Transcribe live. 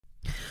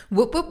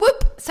Whoop, whoop,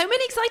 whoop. So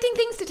many exciting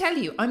things to tell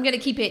you. I'm going to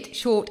keep it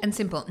short and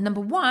simple. Number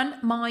one,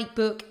 my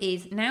book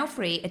is now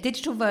free, a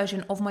digital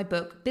version of my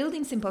book,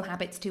 Building Simple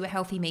Habits to a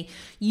Healthy Me.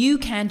 You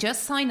can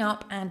just sign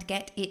up and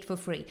get it for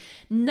free.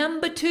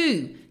 Number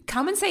two,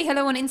 come and say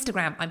hello on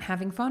Instagram. I'm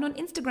having fun on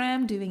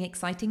Instagram doing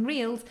exciting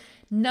reels.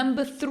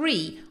 Number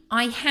three,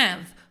 I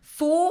have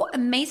 4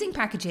 amazing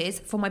packages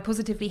for my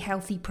Positively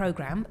Healthy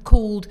program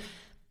called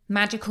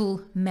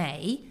Magical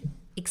May.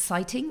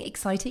 Exciting.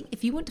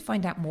 If you want to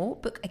find out more,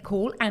 book a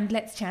call and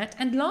let's chat.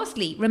 And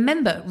lastly,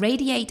 remember,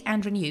 Radiate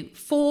and Renew.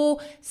 4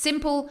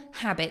 simple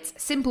habits,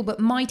 simple but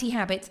mighty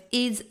habits,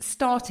 is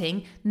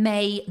starting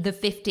May the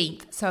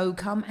 15th. So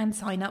come and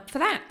sign up for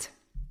that.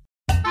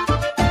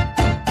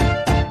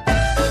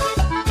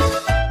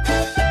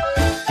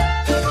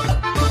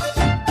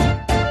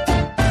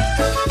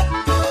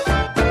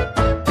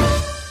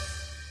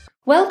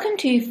 Welcome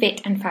to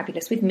Fit and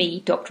Fabulous with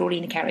me, Dr.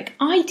 Orlena Kerrick.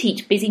 I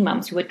teach busy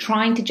mums who are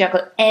trying to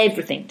juggle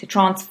everything to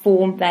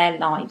transform their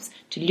lives,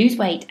 to lose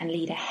weight and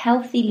lead a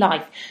healthy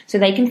life so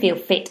they can feel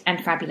fit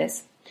and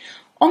fabulous.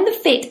 On the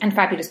Fit and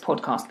Fabulous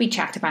podcast, we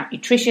chat about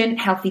nutrition,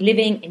 healthy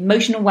living,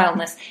 emotional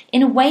wellness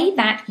in a way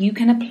that you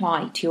can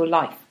apply to your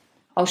life.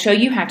 I'll show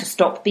you how to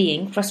stop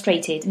being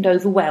frustrated and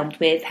overwhelmed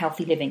with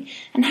healthy living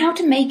and how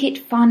to make it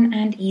fun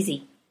and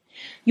easy.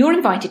 You're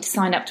invited to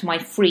sign up to my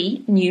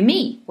free New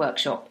Me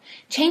workshop.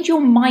 Change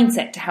your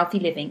mindset to healthy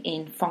living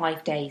in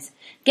 5 days.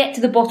 Get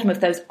to the bottom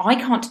of those I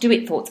can't do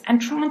it thoughts and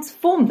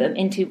transform them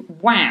into,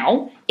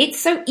 wow,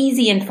 it's so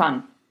easy and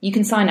fun. You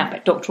can sign up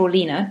at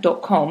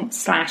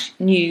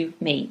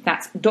drorlena.com/newme.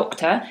 That's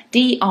Dr.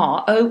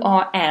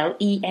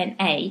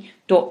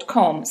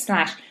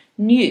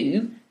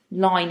 DRORLENA.com/new,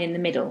 line in the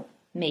middle,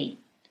 me.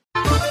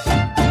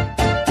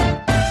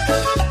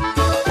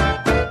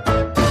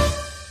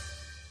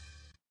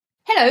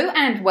 Hello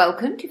and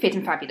welcome to Fit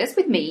and Fabulous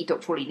with me,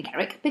 Dr. Orlena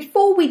Kerrick.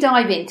 Before we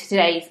dive into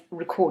today's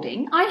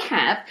recording, I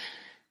have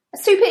a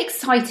super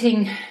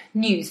exciting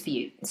news for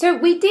you. So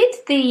we did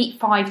the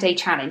 5-day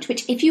challenge,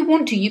 which if you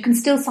want to, you can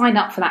still sign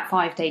up for that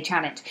 5-day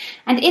challenge.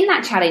 And in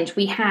that challenge,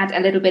 we had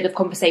a little bit of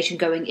conversation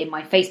going in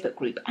my Facebook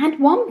group. And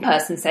one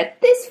person said,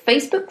 this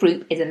Facebook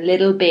group is a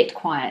little bit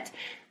quiet.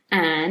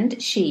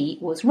 And she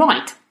was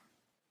right.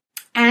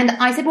 And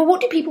I said, well, what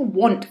do people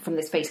want from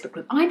this Facebook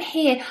group? I'm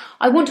here.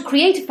 I want to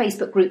create a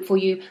Facebook group for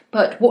you,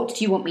 but what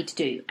do you want me to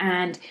do?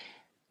 And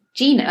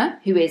Gina,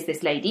 who is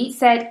this lady,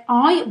 said,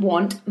 I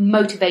want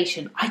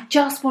motivation. I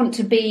just want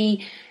to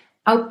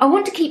I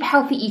want to keep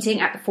healthy eating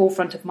at the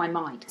forefront of my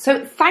mind.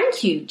 So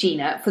thank you,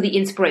 Gina, for the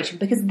inspiration,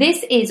 because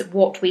this is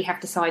what we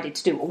have decided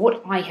to do, or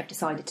what I have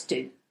decided to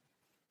do.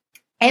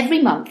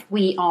 Every month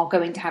we are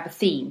going to have a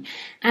theme,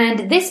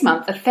 and this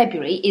month of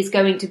February is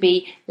going to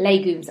be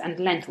legumes and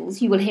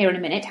lentils. You will hear in a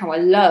minute how I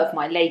love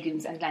my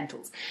legumes and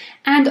lentils.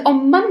 And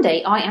on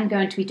Monday I am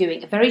going to be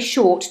doing a very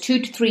short 2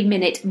 to 3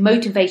 minute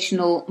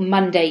motivational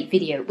Monday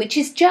video, which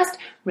is just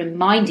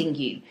reminding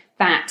you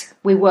that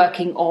we're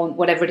working on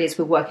whatever it is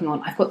we're working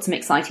on. I've got some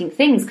exciting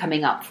things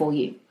coming up for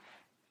you.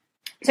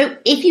 So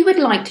if you would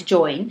like to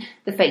join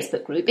the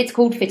Facebook group, it's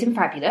called Fit and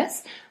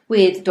Fabulous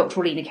with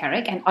Dr. Orlena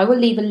Kerrick, and I will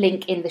leave a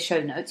link in the show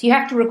notes. You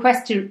have to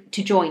request to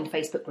join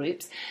Facebook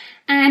groups,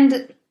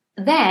 and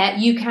there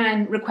you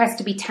can request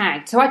to be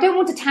tagged. So I don't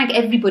want to tag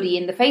everybody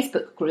in the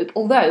Facebook group,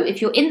 although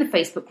if you're in the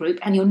Facebook group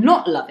and you're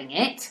not loving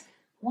it,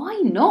 why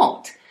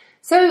not?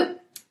 So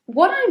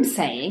what I'm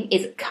saying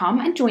is come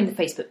and join the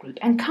Facebook group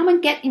and come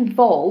and get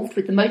involved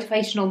with the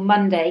Motivational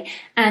Monday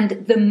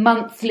and the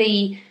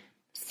monthly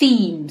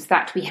themes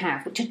that we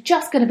have, which are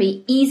just going to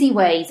be easy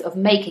ways of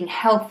making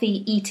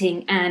healthy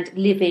eating and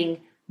living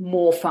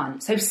more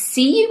fun. So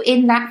see you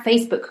in that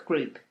Facebook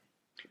group.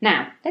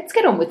 Now, let's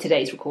get on with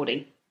today's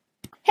recording.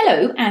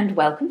 Hello and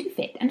welcome to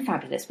Fit and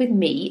Fabulous with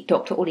me,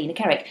 Dr. Orlena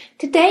Kerrick.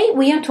 Today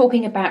we are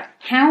talking about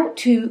how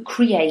to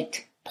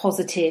create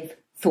positive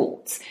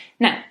thoughts.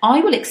 Now, I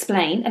will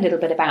explain a little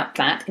bit about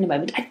that in a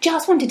moment. I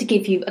just wanted to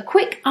give you a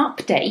quick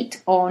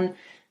update on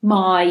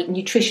my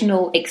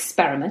nutritional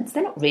experiments.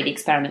 They're not really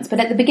experiments, but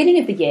at the beginning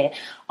of the year,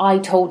 I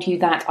told you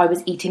that I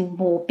was eating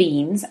more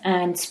beans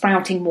and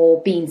sprouting more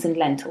beans and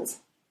lentils.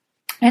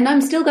 And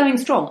I'm still going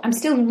strong. I'm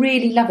still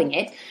really loving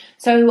it.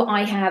 So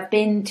I have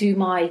been to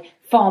my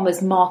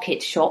farmer's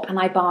market shop and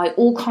I buy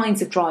all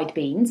kinds of dried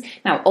beans.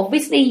 Now,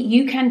 obviously,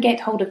 you can get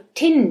hold of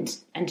tinned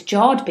and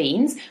jarred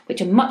beans,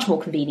 which are much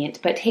more convenient,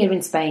 but here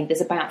in Spain,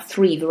 there's about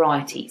 3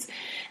 varieties.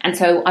 And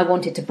so I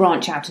wanted to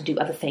branch out and do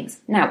other things.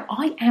 Now,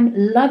 I am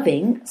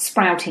loving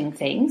sprouting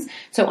things.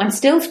 So I'm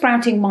still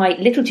sprouting my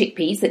little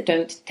chickpeas that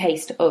don't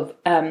taste of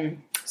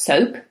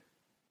soap.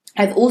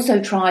 I've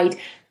also tried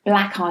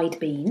black-eyed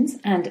beans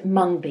and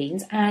mung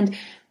beans, and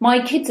my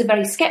kids are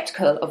very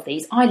sceptical of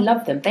these. I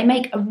love them. They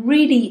make a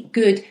really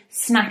good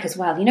snack as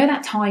well. You know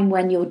that time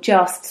when you're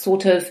just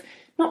sort of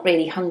not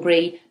really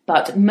hungry,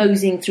 but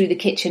moseying through the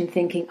kitchen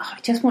thinking, I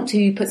just want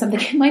to put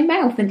something in my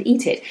mouth and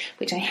eat it,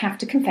 which I have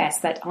to confess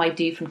that I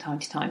do from time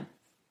to time.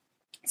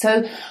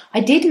 So I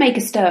did make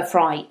a stir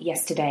fry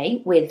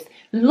yesterday with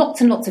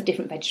lots and lots of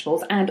different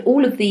vegetables and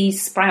all of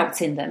these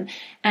sprouts in them.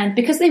 And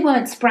because they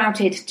weren't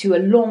sprouted to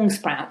a long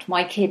sprout,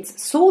 my kids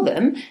saw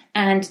them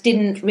and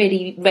didn't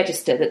really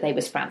register that they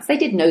were sprouts. They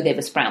did know they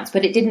were sprouts,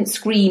 but it didn't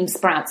scream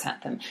sprouts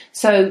at them.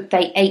 So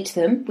they ate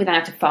them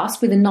without a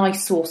fuss with a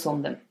nice sauce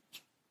on them,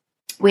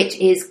 which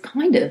is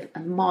kind of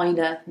a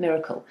minor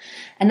miracle.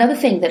 Another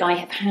thing that I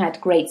have had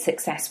great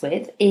success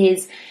with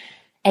is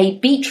a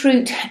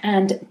beetroot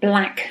and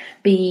black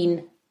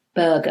bean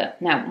burger.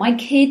 Now, my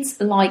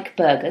kids like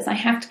burgers. I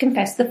have to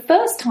confess, the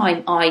first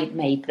time I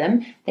made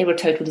them, they were a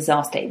total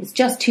disaster. It was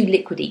just too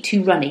liquidy,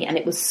 too runny, and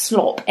it was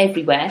slop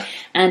everywhere,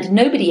 and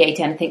nobody ate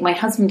anything. My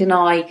husband and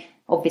I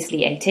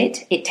obviously ate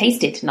it. It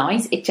tasted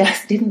nice. It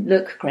just didn't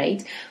look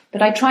great.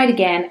 But I tried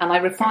again, and I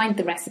refined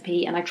the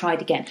recipe, and I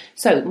tried again.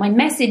 So my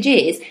message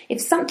is, if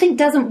something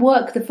doesn't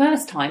work the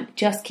first time,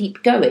 just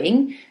keep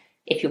going,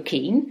 if you're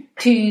keen,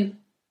 to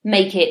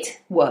make it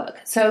work.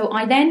 So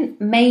I then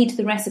made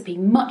the recipe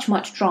much,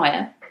 much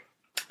drier,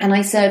 and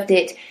I served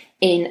it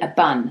in a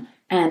bun.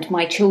 And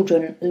my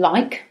children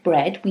like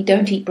bread. We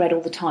don't eat bread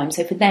all the time,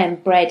 so for them,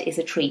 bread is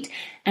a treat.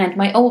 And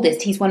my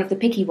oldest, he's one of the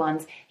picky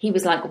ones, he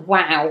was like,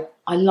 wow,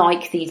 I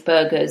like these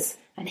burgers.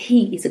 And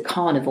he is a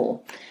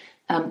carnivore,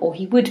 or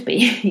he would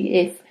be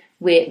if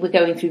we're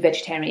going through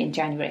vegetarian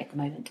January at the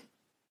moment.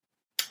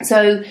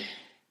 So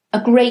a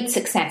great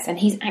success, and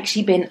he's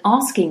actually been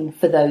asking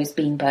for those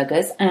bean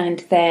burgers, and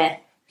they're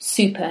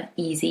super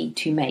easy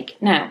to make.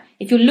 Now,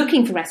 if you're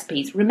looking for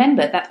recipes,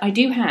 remember that I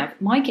do have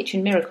My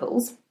Kitchen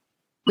Miracles,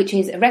 which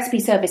is a recipe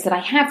service that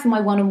I have for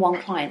my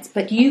one-on-one clients,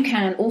 but you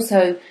can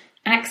also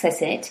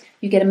access it.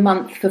 You get a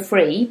month for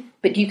free,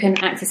 but you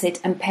can access it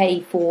and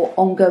pay for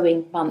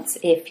ongoing months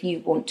if you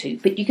want to.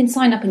 But you can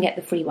sign up and get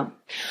the free one.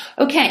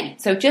 Okay,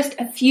 so just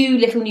a few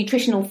little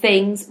nutritional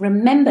things.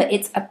 Remember,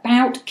 it's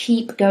about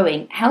keep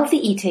going. Healthy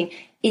eating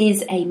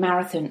is a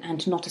marathon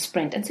and not a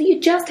sprint. And so you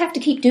just have to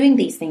keep doing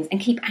these things and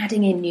keep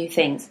adding in new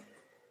things.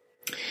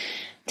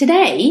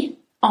 Today,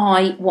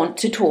 I want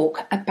to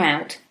talk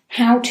about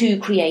how to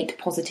create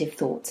positive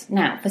thoughts.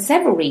 Now, for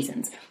several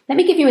reasons. Let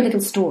me give you a little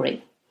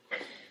story.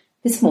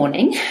 This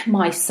morning,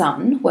 my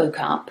son woke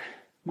up,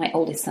 my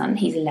oldest son,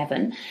 he's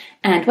 11,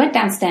 and went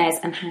downstairs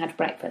and had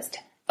breakfast,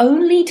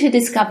 only to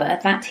discover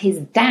that his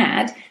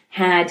dad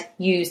had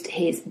used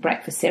his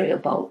breakfast cereal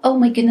bowl. Oh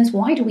my goodness,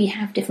 why do we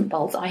have different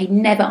bowls? I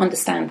never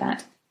understand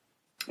that.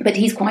 But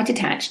he's quite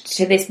attached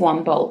to this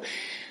one bowl,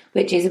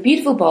 which is a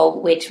beautiful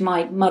bowl which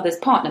my mother's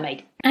partner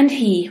made. And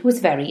he was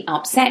very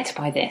upset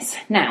by this.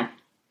 Now,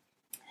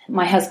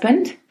 my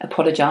husband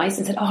apologised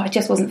and said, I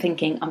just wasn't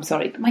thinking, I'm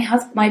sorry. But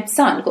my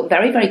son got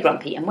very, very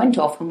grumpy and went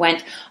off and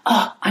went,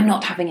 I'm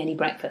not having any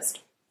breakfast.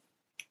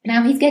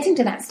 Now, he's getting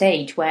to that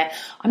stage where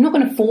I'm not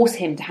going to force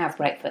him to have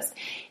breakfast.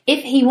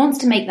 If he wants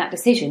to make that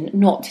decision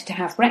not to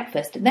have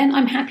breakfast, then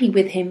I'm happy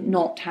with him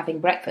not having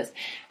breakfast.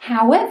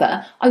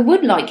 However, I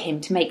would like him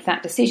to make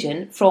that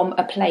decision from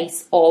a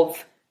place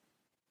of,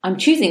 I'm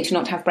choosing to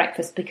not have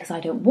breakfast because I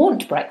don't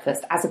want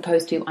breakfast, as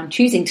opposed to I'm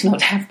choosing to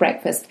not have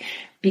breakfast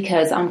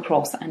because I'm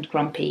cross and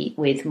grumpy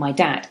with my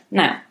dad.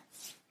 Now,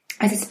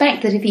 I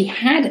suspect that if he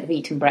had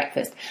eaten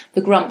breakfast,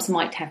 the grumps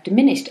might have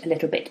diminished a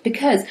little bit,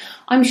 because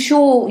I'm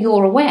sure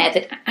you're aware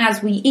that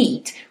as we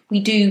eat, we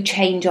do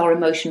change our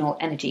emotional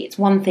energy. It's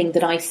one thing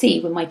that I see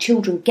when my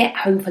children get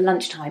home for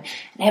lunchtime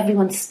and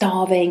everyone's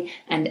starving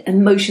and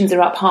emotions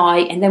are up high,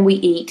 and then we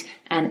eat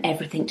and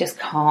everything just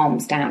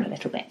calms down a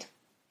little bit.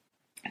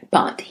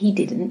 But he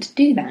didn't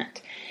do that.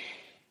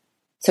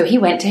 So he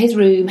went to his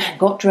room,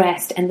 got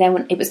dressed, and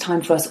then it was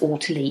time for us all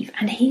to leave.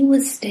 And he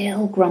was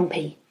still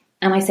grumpy.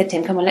 And I said to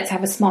him, come on, let's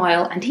have a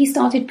smile. And he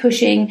started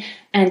pushing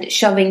and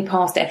shoving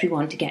past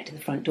everyone to get to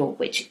the front door,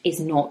 which is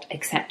not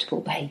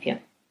acceptable behaviour.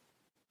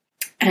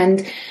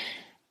 And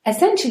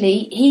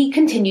essentially, he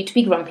continued to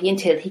be grumpy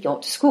until he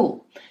got to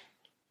school.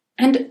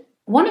 And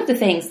one of the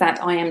things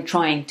that I am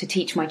trying to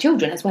teach my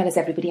children, as well as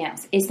everybody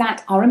else, is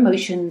that our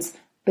emotions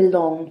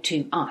belong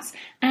to us.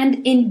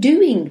 And in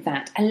doing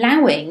that,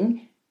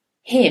 allowing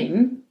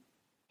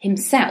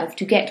himself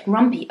to get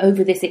grumpy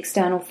over this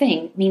external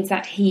thing means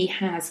that he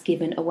has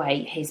given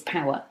away his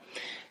power.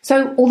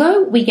 So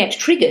although we get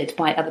triggered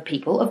by other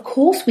people, of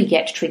course we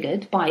get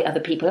triggered by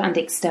other people and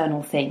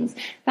external things,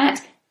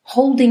 that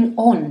holding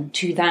on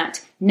to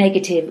that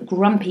negative,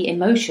 grumpy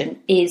emotion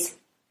is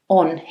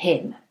on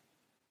him.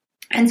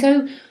 And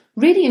so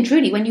really and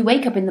truly, when you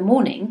wake up in the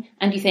morning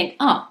and you think,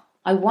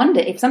 I wonder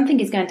if something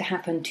is going to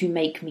happen to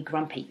make me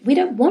grumpy. We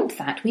don't want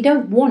that. We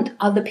don't want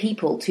other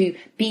people to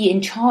be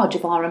in charge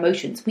of our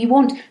emotions. We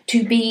want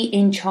to be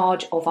in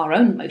charge of our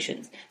own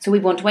emotions. So we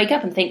want to wake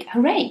up and think,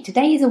 hooray,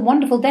 today is a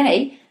wonderful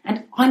day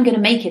and I'm going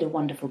to make it a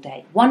wonderful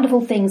day.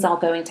 Wonderful things are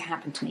going to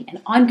happen to me and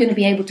I'm going to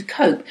be able to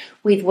cope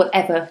with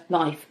whatever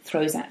life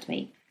throws at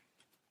me.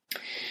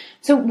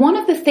 So one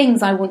of the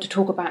things I want to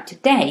talk about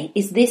today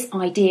is this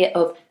idea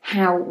of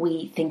how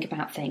we think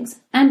about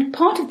things. And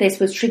part of this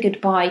was triggered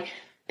by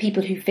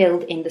people who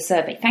filled in the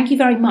survey. Thank you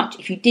very much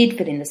if you did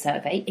fill in the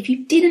survey. If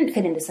you didn't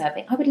fill in the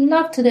survey, I would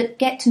love to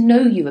get to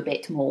know you a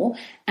bit more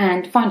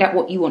and find out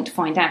what you want to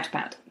find out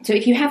about. So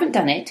if you haven't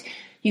done it,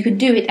 you can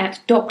do it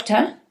at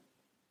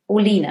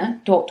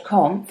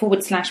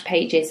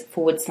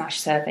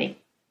drorlina.com/pages/survey.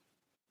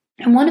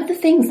 And one of the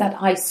things that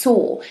I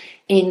saw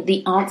in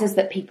the answers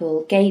that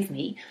people gave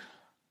me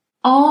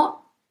are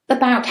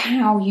about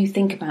how you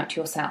think about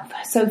yourself.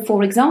 So,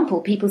 for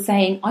example, people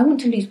saying, I want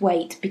to lose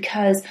weight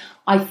because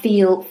I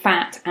feel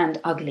fat and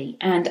ugly,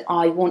 and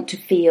I want to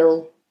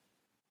feel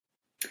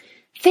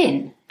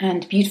thin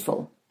and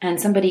beautiful. And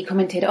somebody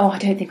commented, I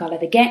don't think I'll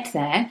ever get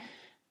there.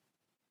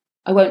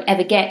 I won't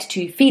ever get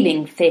to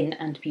feeling thin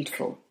and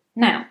beautiful.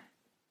 Now,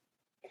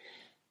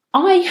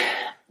 I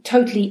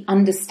totally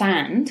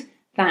understand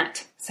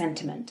that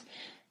sentiment,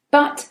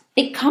 but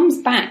it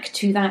comes back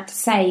to that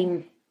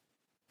same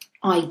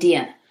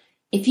idea.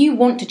 If you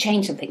want to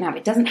change something, now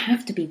it doesn't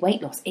have to be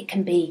weight loss, it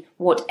can be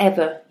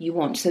whatever you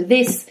want. So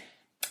this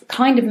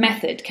kind of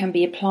method can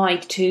be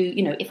applied to,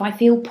 if I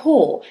feel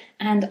poor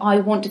and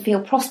I want to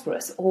feel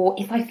prosperous, or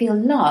if I feel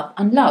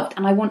unloved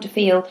and I want to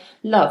feel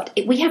loved.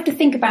 We have to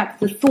think about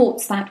the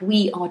thoughts that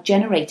we are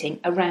generating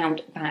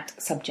around that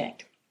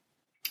subject.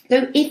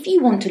 So if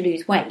you want to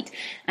lose weight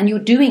and you're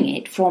doing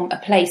it from a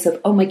place of,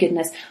 oh my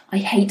goodness, I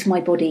hate my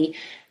body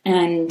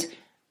and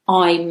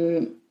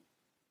I'm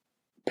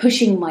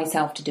pushing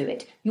myself to do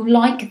it. You're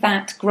like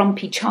that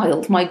grumpy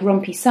child, my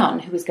grumpy son,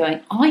 who was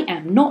going, I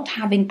am not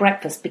having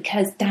breakfast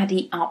because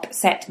daddy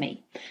upset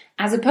me.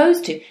 As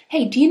opposed to,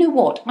 hey, do you know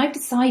what? I've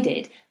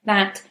decided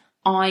that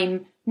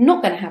I'm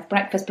not going to have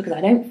breakfast because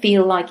I don't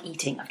feel like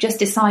eating. I've just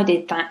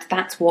decided that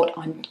that's what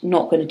I'm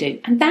not going to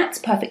do. And that's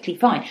perfectly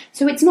fine.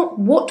 So it's not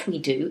what we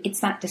do, it's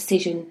that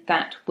decision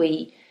that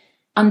we,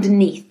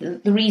 underneath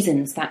the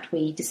reasons that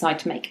we decide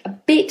to make. A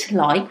bit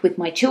like with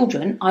my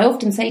children, I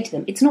often say to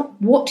them, it's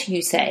not what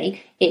you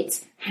say,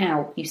 it's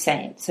how you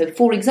say it. So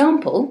for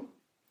example,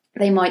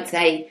 they might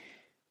say,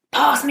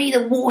 pass me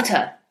the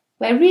water,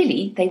 where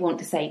really they want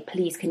to say,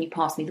 please, can you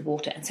pass me the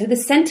water? And so the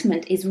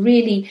sentiment is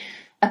really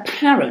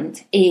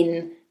apparent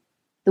in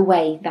the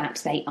way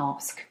that they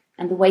ask.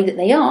 And the way that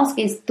they ask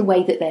is the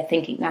way that they're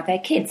thinking. Now, they're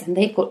kids and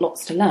they've got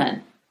lots to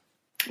learn.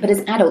 But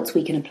as adults,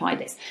 we can apply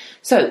this.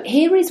 So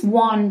here is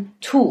one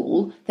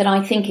tool that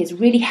I think is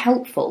really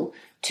helpful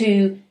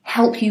to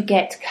help you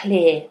get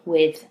clear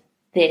with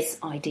this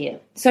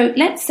idea. So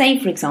let's say,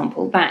 for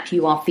example, that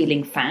you are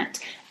feeling fat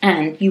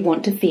and you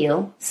want to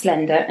feel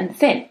slender and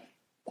thin.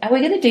 And we're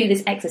going to do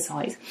this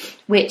exercise,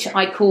 which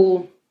I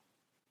call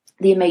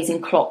the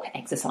amazing clock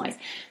exercise.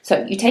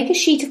 So you take a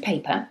sheet of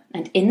paper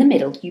and in the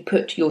middle you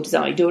put your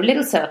desire. You do a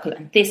little circle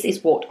and this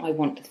is what I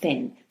want to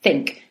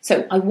think.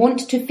 So I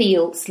want to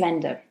feel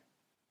slender.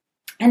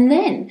 And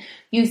then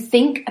you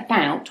think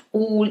about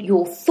all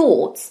your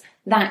thoughts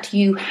that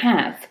you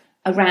have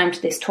around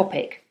this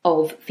topic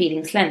of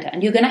feeling slender.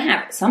 And you're going to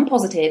have some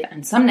positive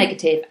and some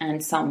negative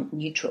and some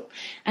neutral.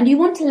 And you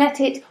want to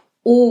let it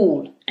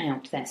all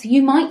out there. So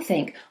you might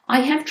think, I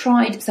have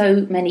tried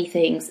so many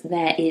things,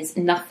 there is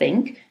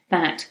nothing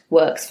that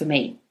works for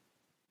me.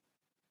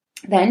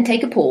 Then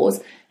take a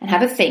pause and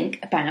have a think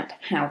about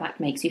how that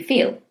makes you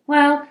feel.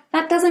 Well,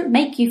 that doesn't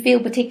make you feel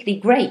particularly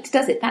great,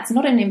 does it? That's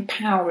not an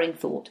empowering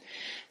thought.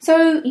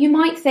 So you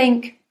might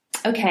think,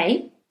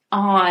 okay,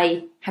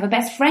 I have a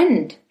best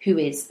friend who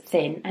is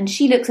thin and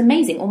she looks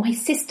amazing, or my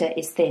sister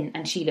is thin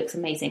and she looks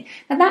amazing.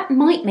 Now that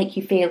might make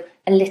you feel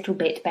a little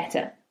bit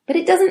better, but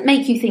it doesn't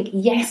make you think,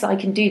 yes, I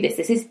can do this.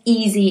 This is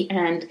easy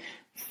and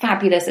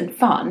fabulous and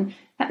fun.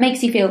 That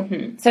makes you feel,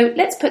 So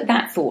let's put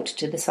that thought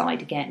to the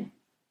side again.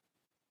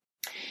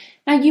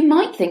 Now you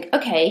might think,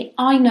 okay,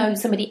 I know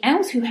somebody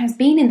else who has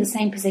been in the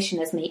same position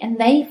as me and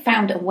they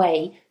found a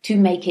way to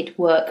make it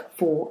work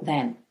for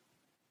them.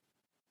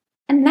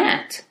 And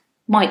that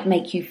might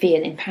make you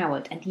feel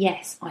empowered and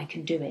yes, I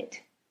can do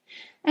it.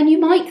 And you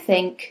might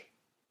think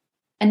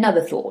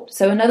another thought.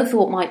 So another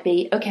thought might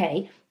be,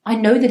 okay, I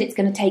know that it's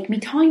going to take me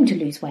time to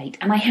lose weight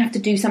and I have to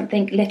do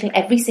something little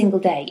every single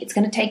day. It's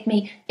going to take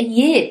me a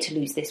year to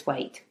lose this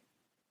weight.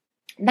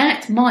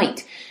 That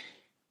might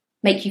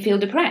make you feel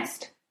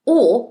depressed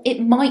or it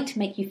might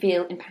make you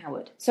feel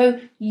empowered. So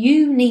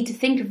you need to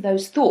think of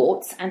those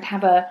thoughts and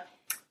have a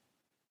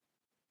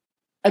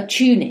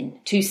tune in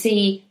to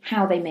see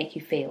how they make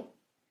you feel.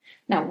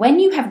 Now, when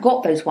you have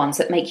got those ones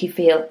that make you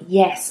feel,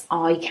 yes,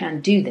 I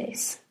can do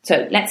this.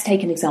 So let's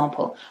take an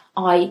example.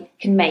 I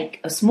can make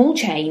a small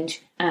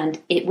change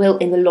and it will,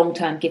 in the long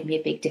term, give me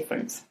a big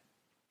difference.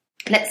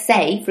 Let's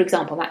say, for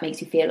example, that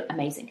makes you feel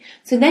amazing.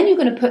 So then you're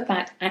going to put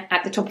that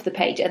at the top of the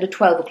page at a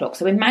 12 o'clock.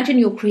 So imagine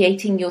you're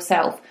creating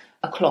yourself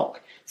a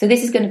clock. So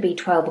this is going to be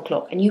 12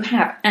 o'clock and you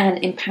have an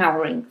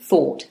empowering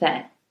thought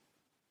there.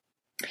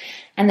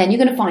 And then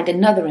you're going to find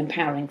another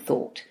empowering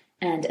thought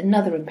and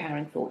another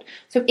empowering thought.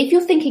 So if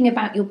you're thinking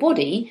about your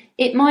body,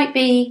 it might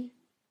be,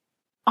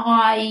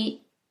 my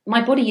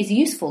body is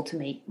useful to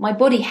me. My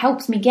body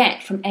helps me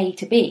get from A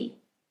to B.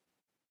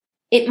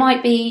 It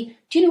might be,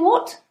 do you know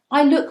what?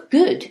 I look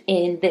good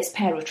in this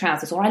pair of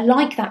trousers, or I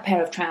like that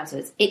pair of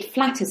trousers, it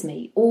flatters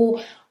me,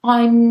 or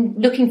I'm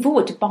looking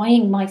forward to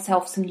buying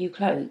myself some new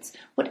clothes.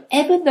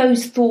 Whatever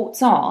those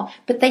thoughts are,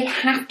 but they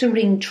have to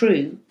ring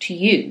true to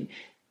you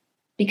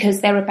because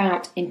they're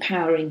about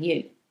empowering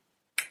you.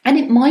 And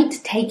it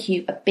might take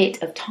you a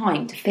bit of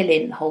time to fill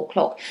in the whole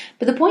clock.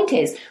 But the point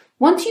is,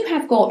 once you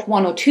have got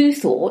one or two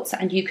thoughts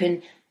and you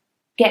can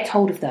get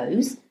hold of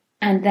those,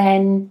 and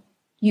then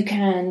you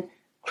can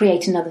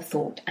create another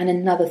thought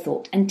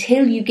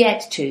until you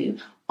get to,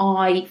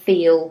 I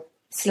feel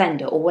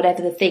slender, or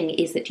whatever the thing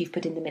is that you've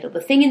put in the middle.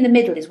 The thing in the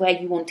middle is where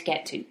you want to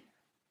get to.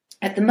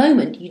 At the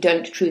moment, you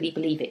don't truly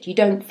believe it. You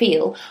don't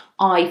feel,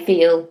 I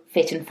feel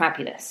fit and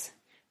fabulous.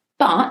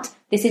 But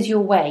this is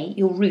your way,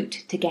 your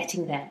route to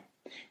getting there.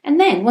 And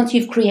then once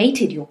you've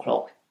created your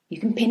clock, you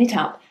can pin it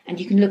up and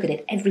you can look at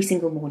it every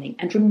single morning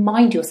and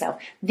remind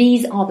yourself,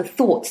 these are the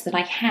thoughts that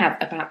I have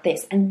about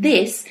this, and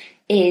this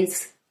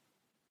is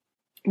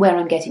where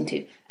I'm getting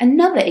to.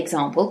 Another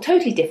example,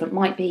 totally different,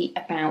 might be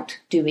about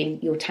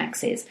doing your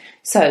taxes.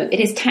 So it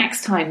is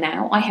tax time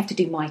now. I have to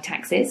do my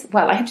taxes.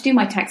 Well, I have to do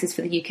my taxes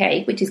for the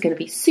UK, which is going to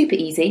be super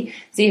easy,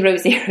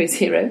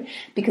 000,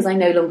 because I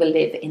no longer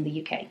live in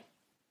the UK.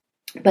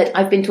 But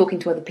I've been talking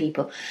to other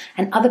people,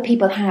 and other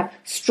people have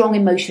strong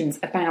emotions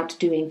about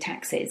doing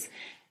taxes.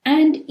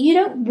 And you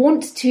don't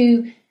want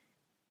to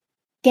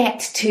get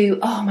to,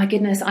 oh my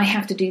goodness, I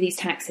have to do these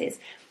taxes.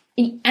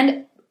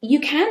 And you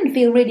can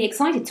feel really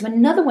excited. So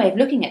another way of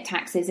looking at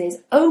taxes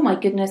is, oh my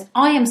goodness,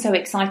 I am so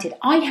excited.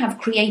 I have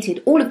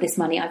created all of this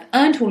money. I've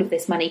earned all of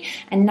this money,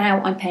 and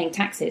now I'm paying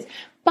taxes.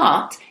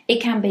 But it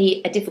can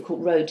be a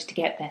difficult road to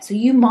get there. So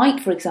you might,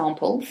 for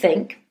example,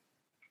 think,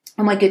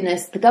 oh my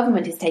goodness, the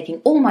government is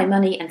taking all my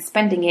money and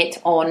spending it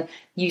on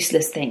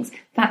useless things.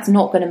 That's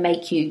not going to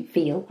make you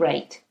feel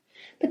great.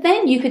 But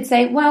then you could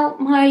say, well,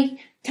 my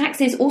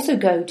taxes also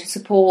go to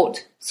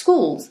support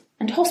schools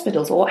and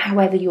hospitals, or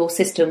however your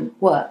system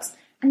works.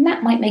 And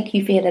that might make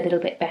you feel a little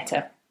bit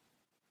better.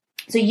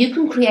 So you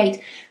can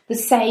create the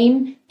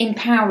same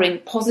empowering,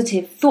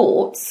 positive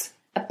thoughts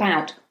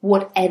about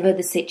whatever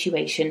the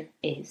situation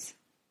is.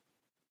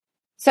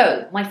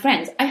 So, my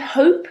friends, I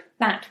hope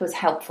that was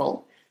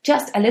helpful.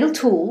 Just a little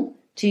tool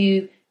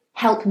to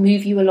help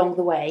move you along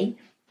the way.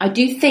 I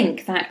do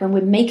think that when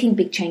we're making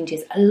big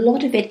changes, a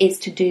lot of it is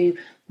to do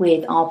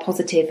with our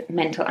positive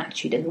mental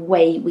attitude and the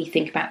way we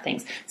think about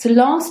things. So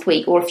last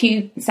week, or a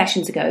few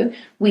sessions ago,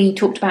 we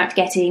talked about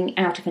getting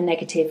out of a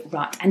negative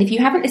rut. And if you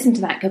haven't listened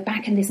to that, go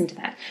back and listen to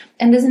that.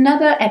 And there's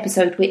another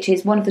episode, which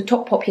is one of the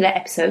top popular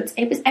episodes.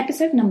 It was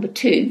episode number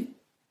 2,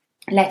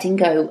 letting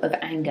go of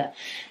anger.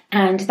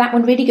 And that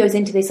one really goes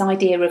into this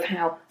idea of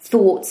how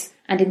thoughts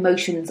and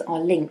emotions are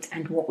linked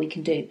and what we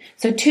can do.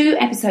 So 2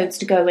 episodes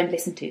to go and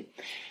listen to.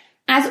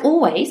 As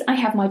always, I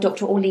have my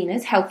Dr.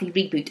 Orlena's Healthy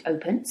Reboot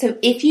open. So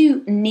if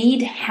you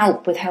need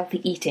help with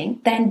healthy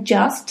eating, then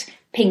just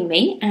ping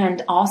me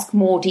and ask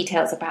more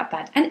details about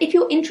that. And if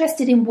you're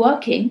interested in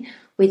working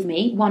with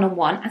me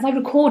one-on-one, as I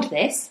record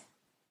this,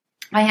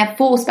 I have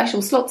 4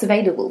 special slots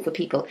available for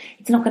people.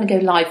 It's not going to go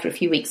live for a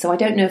few weeks, so I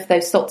don't know if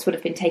those slots would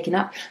have been taken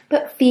up.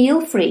 But feel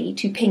free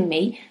to ping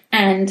me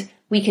and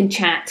we can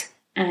chat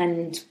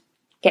and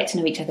get to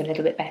know each other a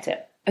little bit better.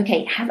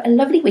 Okay, have a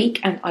lovely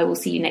week and I will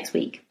see you next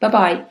week.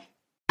 Bye-bye.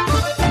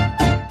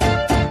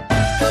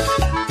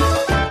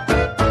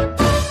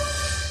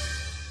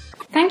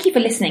 Thank you for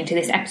listening to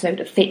this episode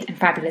of Fit and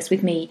Fabulous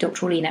with me,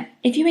 Dr. Orlena.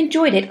 If you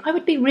enjoyed it, I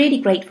would be really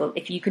grateful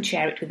if you could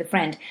share it with a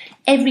friend.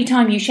 Every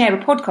time you share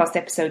a podcast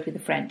episode with a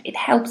friend, it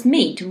helps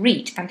me to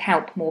reach and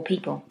help more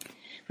people.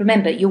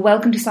 Remember, you're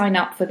welcome to sign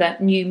up for the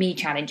New Me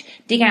Challenge.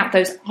 Dig out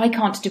those I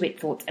can't do it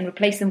thoughts and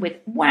replace them with,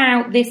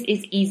 wow, this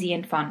is easy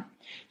and fun.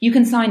 You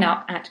can sign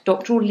up at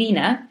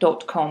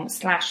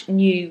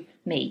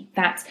drorlena.com/newme.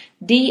 That's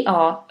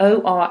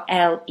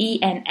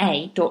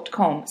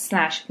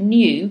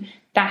drorlena.com/new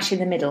dash in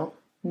the middle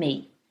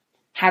me.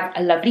 Have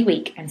a lovely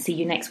week and see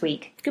you next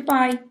week.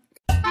 Goodbye.